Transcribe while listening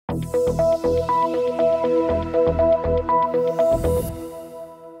Hello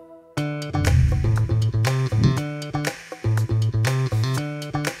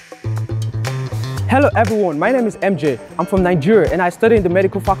everyone, my name is ErmJhay. I'm from Nigeria and I study in the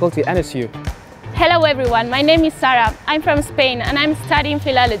medical faculty at NSU. Hello everyone, my name is Sarah. I'm from Spain and I'm studying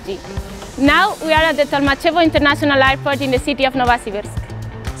philology. Now we are at the Tolmachevo International Airport in the city of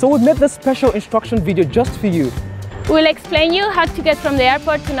Novosibirsk. So we made this special instruction video just for you. We'll explain you how to get from the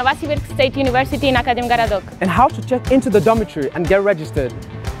airport to Novosibirsk State University in Akademgaradok. And how to check into the dormitory and get registered.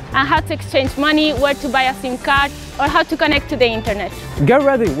 And how to exchange money, where to buy a SIM card, or how to connect to the internet. Get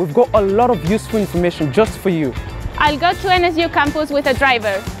ready, we've got a lot of useful information just for you. I'll go to NSU campus with a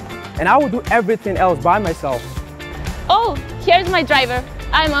driver. And I will do everything else by myself. Oh, here's my driver.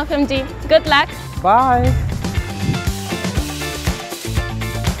 I'm ErmJhay. Good luck. Bye.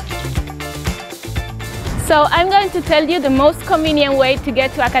 So I'm going to tell you the most convenient way to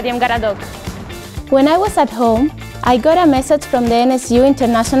get to Akademgaradok. When I was at home, I got a message from the NSU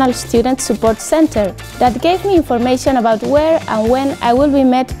International Student Support Center that gave me information about where and when I will be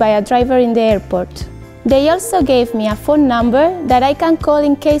met by a driver in the airport. They also gave me a phone number that I can call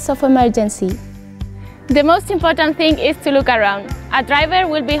in case of emergency. The most important thing is to look around. A driver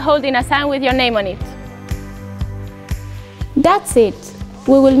will be holding a sign with your name on it. That's it.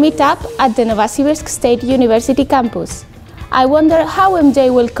 We will meet up at the Novosibirsk State University campus. I wonder how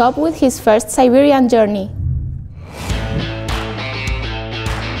ErmJhay will cope with his first Siberian journey.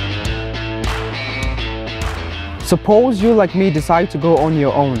 Suppose you, like me, decide to go on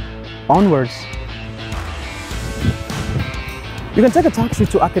your own. Onwards. You can take a taxi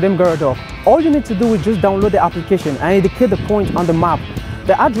to Akademgaradok. All you need to do is just download the application and indicate the point on the map.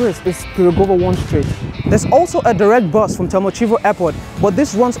 The address is Pirogova 1 Street. There's also a direct bus from Tolmachevo Airport, but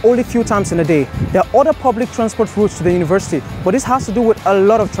this runs only a few times in a day. There are other public transport routes to the university, but this has to do with a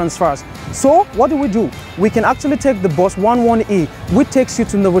lot of transfers. So what do? We can actually take the bus 11E, which takes you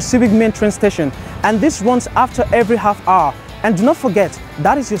to Novosibirsk main train station, and this runs after every half hour. And do not forget,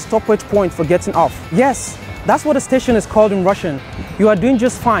 that is your stoppage point for getting off. Yes, that's what the station is called in Russian. You are doing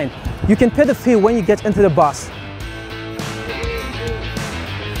just fine. You can pay the fee when you get into the bus.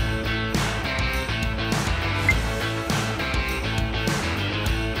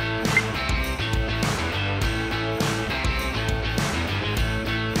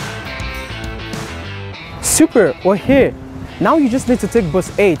 Super, we're here. Now you just need to take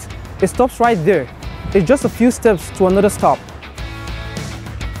bus 8. It stops right there. It's just a few steps to another stop.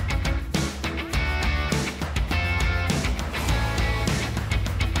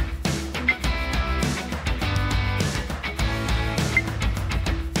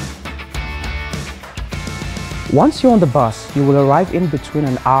 Once you're on the bus, you will arrive in between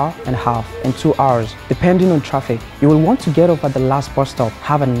an hour and a half and 2 hours, depending on traffic. You will want to get off at the last bus stop.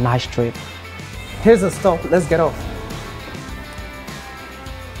 Have a nice trip. Here's the stop, let's get off.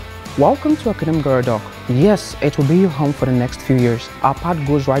 Welcome to Akademgaradok. Yes, it will be your home for the next few years. Our path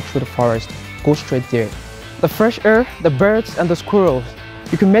goes right through the forest. Go straight there. The fresh air, the birds and the squirrels.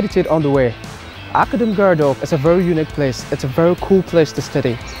 You can meditate on the way. Akademgaradok is a very unique place. It's a very cool place to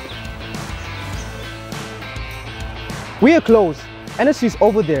study. We are close. NSU is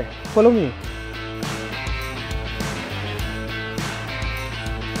over there. Follow me.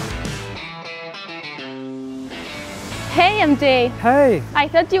 Hey ErmJhay. Hey. I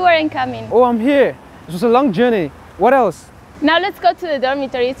thought you weren't coming. Oh, I'm here. It was a long journey. What else? Now let's go to the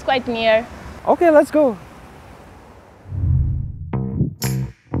dormitory, it's quite near. Okay, let's go.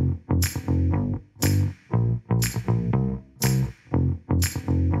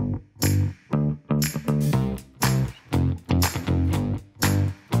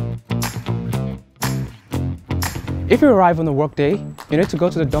 If you arrive on a work day, you need to go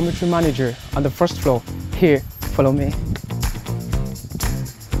to the dormitory manager on the first floor. Here, follow me.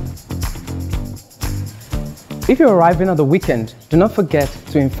 If you're arriving on the weekend, do not forget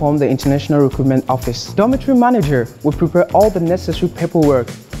to inform the International Recruitment Office. Dormitory manager will prepare all the necessary paperwork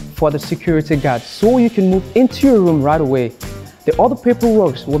for the security guard so you can move into your room right away. The other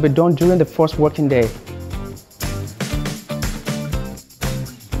paperwork will be done during the first working day.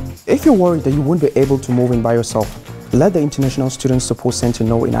 If you're worried that you won't be able to move in by yourself, let the International Student Support Center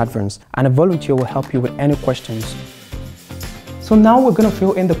know in advance, and a volunteer will help you with any questions. So now we're going to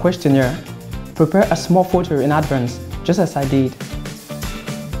fill in the questionnaire. Prepare a small photo in advance, just as I did.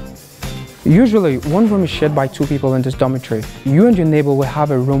 Usually, one room is shared by 2 people in this dormitory. You and your neighbor will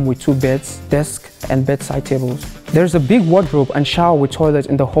have a room with 2 beds, desk, and bedside tables. There's a big wardrobe and shower with toilet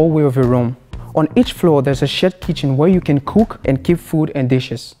in the hallway of your room. On each floor, there's a shared kitchen where you can cook and keep food and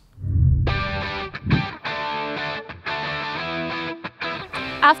dishes.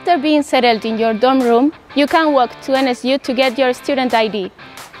 After being settled in your dorm room, you can walk to NSU to get your student ID.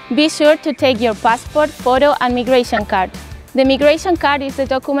 Be sure to take your passport, photo and migration card. The migration card is the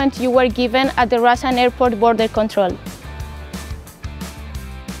document you were given at the Russian airport border control.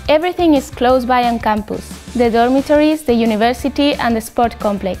 Everything is close by on campus: the dormitories, the university and the sport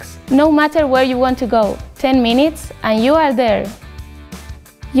complex. No matter where you want to go, 10 minutes and you are there.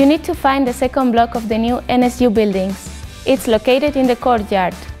 You need to find the second block of the new NSU buildings. It's located in the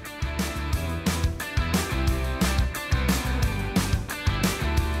courtyard.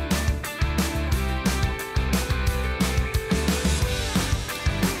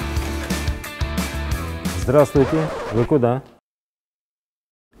 Здравствуйте, вы куда?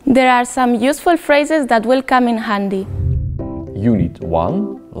 There are some useful phrases that will come in handy. Unit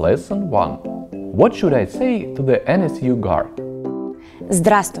 1, Lesson 1. What should I say to the NSU guard?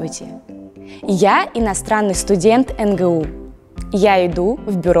 Здравствуйте! Я иностранный студент НГУ. Я иду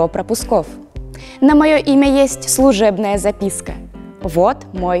в бюро пропусков. На мое имя есть служебная записка. Вот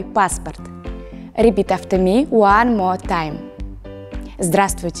мой паспорт. Repeat after me one more time.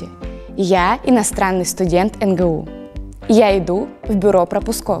 Здравствуйте! Я иностранный студент НГУ. Я иду в бюро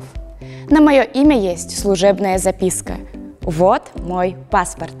пропусков. На мое имя есть служебная записка. Вот мой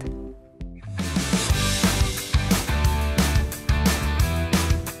паспорт.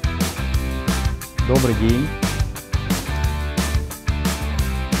 Добрый день.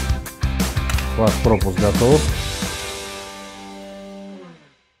 Ваш пропуск готов.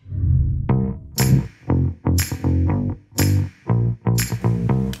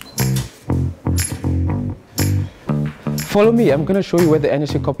 Follow me, I'm going to show you where the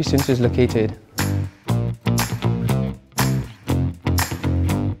NSU copy center is located.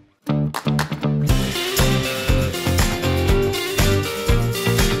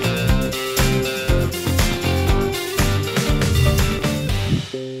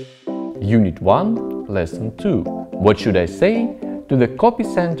 Unit 1, Lesson 2. What should I say to the copy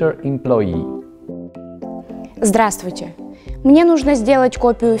center employee? Здравствуйте! Мне нужно сделать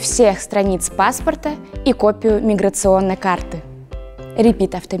копию всех страниц паспорта и копию миграционной карты.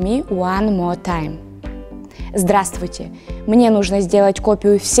 Repeat after me one more time. Здравствуйте! Мне нужно сделать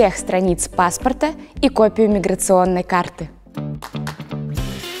копию всех страниц паспорта и копию миграционной карты.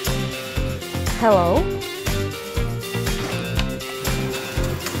 Hello.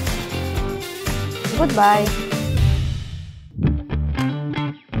 Goodbye.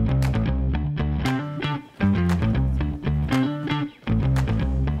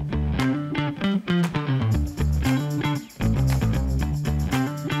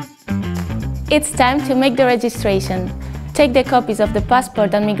 It's time to make the registration. Take the copies of the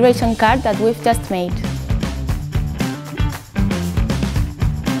passport and migration card that we've just made.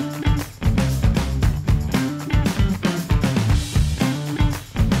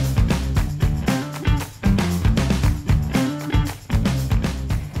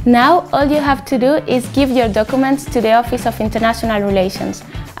 Now, all you have to do is give your documents to the Office of International Relations,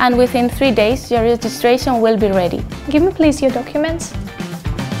 and within 3 days your registration will be ready. Give me please your documents.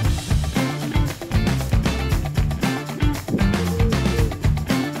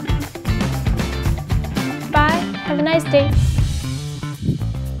 Bye, have a nice day.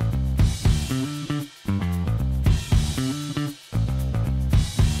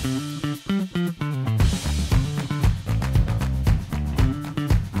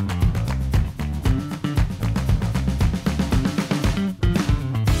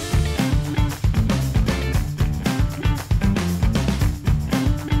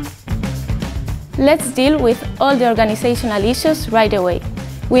 Let's deal with all the organizational issues right away.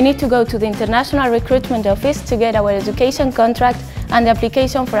 We need to go to the International Recruitment Office to get our education contract and the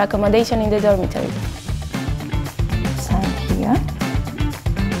application for accommodation in the dormitory. Sign here.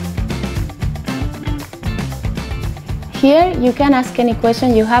 Here you can ask any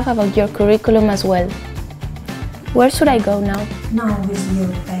question you have about your curriculum as well. Where should I go now? Now with your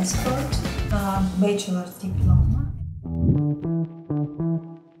passport, bachelor's diploma.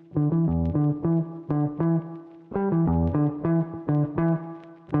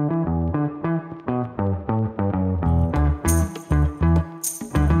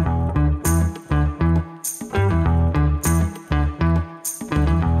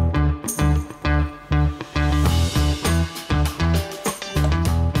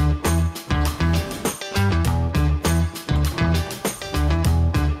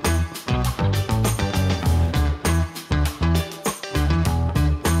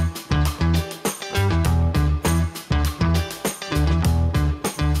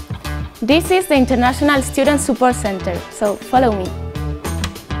 This is the International Student Support Center, so follow me.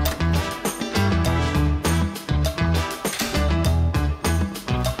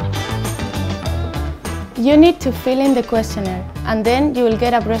 You need to fill in the questionnaire, and then you will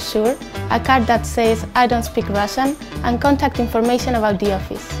get a brochure, a card that says "I don't speak Russian," and contact information about the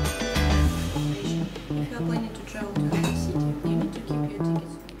office. If you are planning to travel to another city, you need to keep your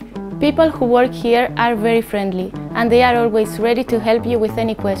tickets. People who work here are very friendly, and they are always ready to help you with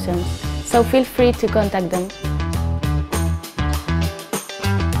any questions, so feel free to contact them. And you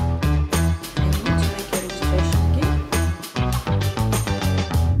need to make your registration, okay?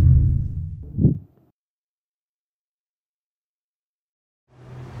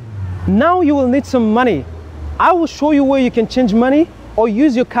 Now you will need some money. I will show you where you can change money or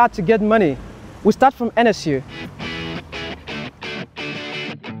use your card to get money. We start from NSU.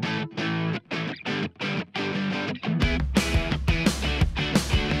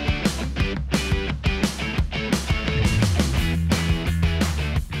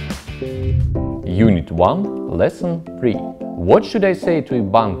 Unit 1, Lesson 3. What should I say to a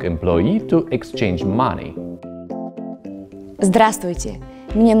bank employee to exchange money? Здравствуйте,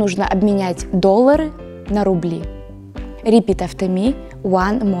 мне нужно обменять доллары на рубли. Repeat after me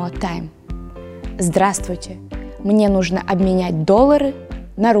one more time. Здравствуйте, мне нужно обменять доллары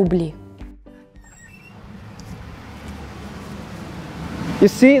на рубли. You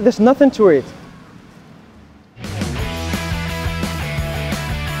see, there's nothing to it.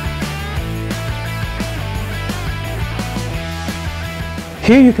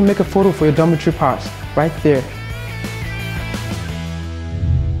 Here you can make a photo for your dormitory pass, right there.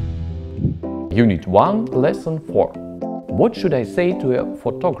 Unit 1, Lesson 4. What should I say to a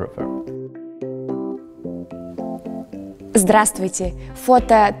photographer? Здравствуйте,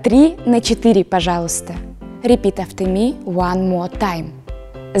 фото 3 на 4, пожалуйста. Repeat after me one more time.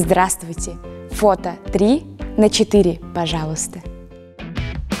 Здравствуйте, фото 3 на 4, пожалуйста.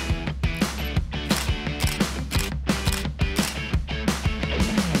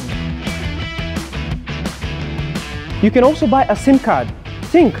 You can also buy a SIM card.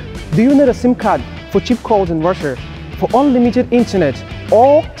 Think, do you need a SIM card for cheap calls in Russia, for unlimited internet,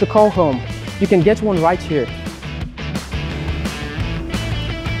 or to call home? You can get one right here.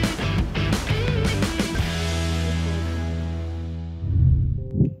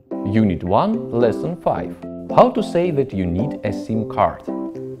 Unit 1, Lesson 5. How to say that you need a SIM card?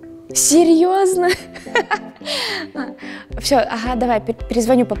 Серьезно? Все, ага, давай,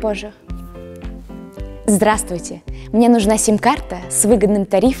 перезвоню попозже. Здравствуйте, мне нужна сим-карта с выгодным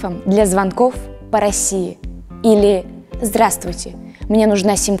тарифом для звонков по России. Или здравствуйте, мне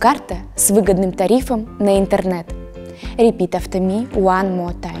нужна сим-карта с выгодным тарифом на интернет. Repeat after me one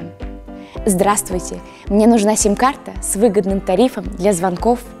more time. Здравствуйте, мне нужна сим-карта с выгодным тарифом для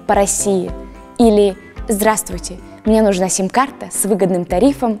звонков по России. Или здравствуйте, мне нужна сим-карта с выгодным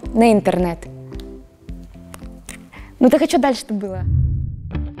тарифом на интернет. Ну так а что дальше-то было?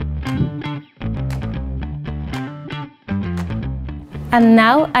 And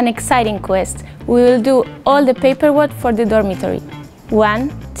now an exciting quest. We will do all the paperwork for the dormitory. 1,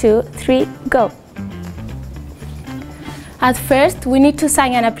 2, 3, go! At first, we need to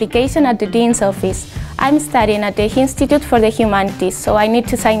sign an application at the Dean's office. I'm studying at the Institute for the Humanities, so I need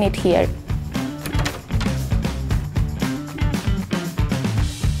to sign it here.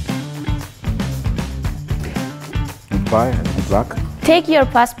 Goodbye and good luck. Take your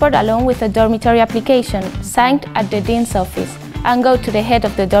passport along with a dormitory application, signed at the Dean's office, and go to the head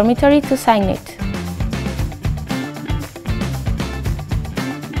of the dormitory to sign it.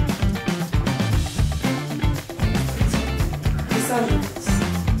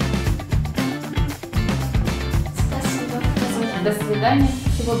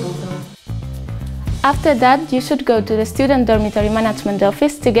 After that, you should go to the Student Dormitory Management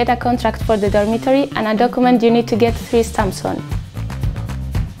Office to get a contract for the dormitory and a document you need to get 3 stamps on.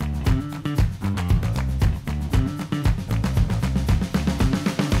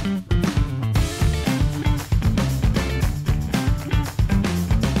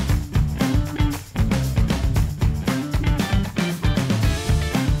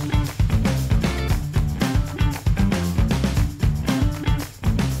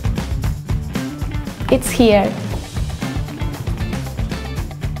 It's here.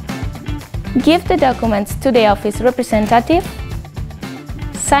 Give the documents to the office representative,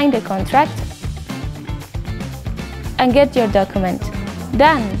 sign the contract, and get your document.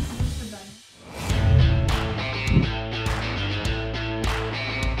 Done!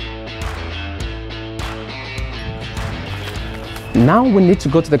 Now we need to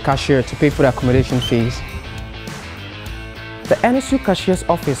go to the cashier to pay for the accommodation fees. The NSU cashier's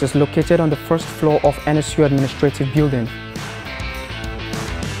office is located on the first floor of NSU Administrative Building.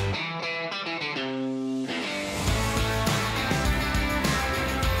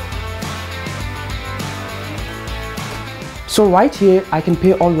 So right here, I can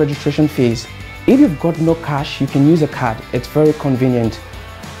pay all registration fees. If you've got no cash, you can use a card. It's very convenient.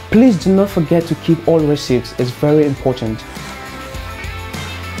 Please do not forget to keep all receipts. It's very important.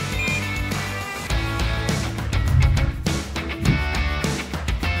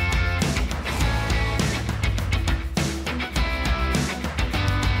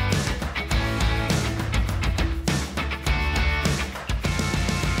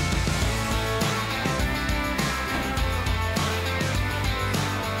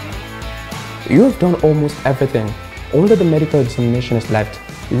 You have done almost everything. Only the medical examination is left.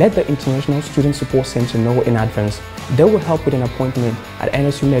 Let the International Student Support Center know in advance. They will help with an appointment at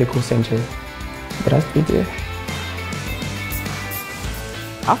NSU Medical Center. Здравствуйте.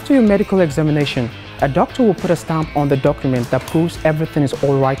 After your medical examination, a doctor will put a stamp on the document that proves everything is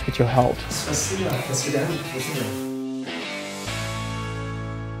all right with your health.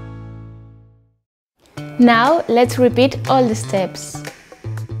 Now let's repeat all the steps.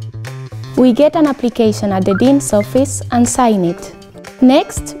 We get an application at the dean's office and sign it.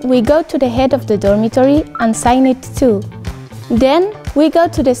 Next, we go to the head of the dormitory and sign it too. Then, we go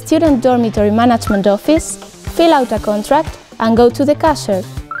to the student dormitory management office, fill out a contract and go to the cashier.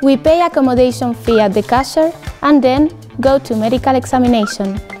 We pay accommodation fee at the cashier and then go to medical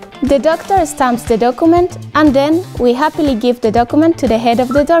examination. The doctor stamps the document and then we happily give the document to the head of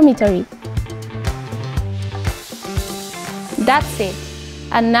the dormitory. That's it.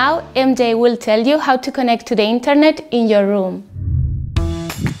 And now MJ will tell you how to connect to the internet in your room.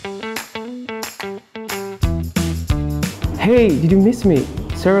 Hey, did you miss me?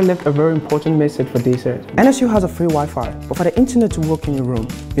 Sarah left a very important message for dessert. NSU has a free Wi-Fi, but for the internet to work in your room,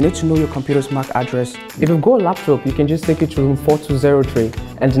 you need to know your computer's MAC address. If you've got a laptop, you can just take it to room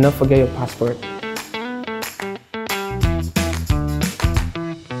 4203 and do not forget your password.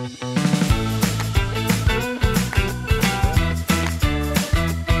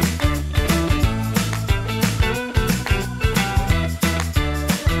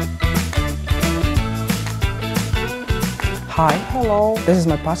 Hi. Hello. This is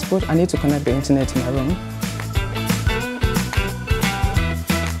my passport. I need to connect the internet to my room.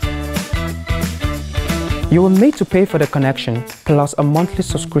 You will need to pay for the connection, plus a monthly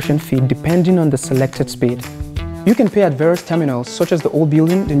subscription fee depending on the selected speed. You can pay at various terminals, such as the old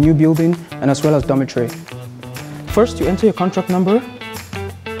building, the new building, and as well as dormitory. First, you enter your contract number.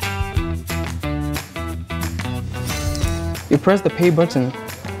 You press the pay button,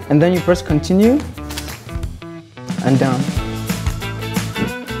 and then you press continue, and down.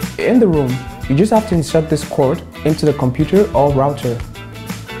 In the room, you just have to insert this cord into the computer or router.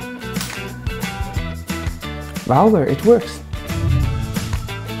 Voila, it works.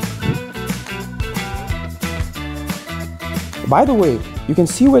 By the way, you can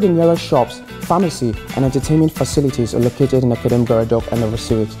see where the nearest shops, pharmacy, and entertainment facilities are located in Academ Garadok and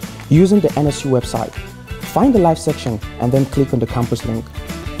Novosibirsk using the NSU website. Find the live section and then click on the campus link.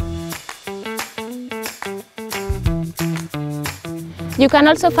 You can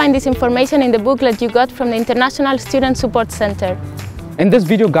also find this information in the booklet you got from the International Student Support Center. In this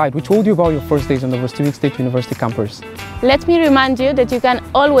video guide, we told you about your first days on the Novosibirsk State University campus. Let me remind you that you can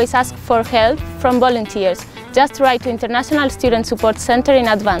always ask for help from volunteers. Just write to International Student Support Center in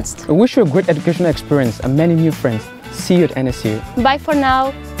advance. We wish you a great educational experience and many new friends. See you at NSU. Bye for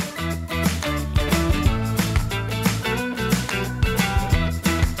now.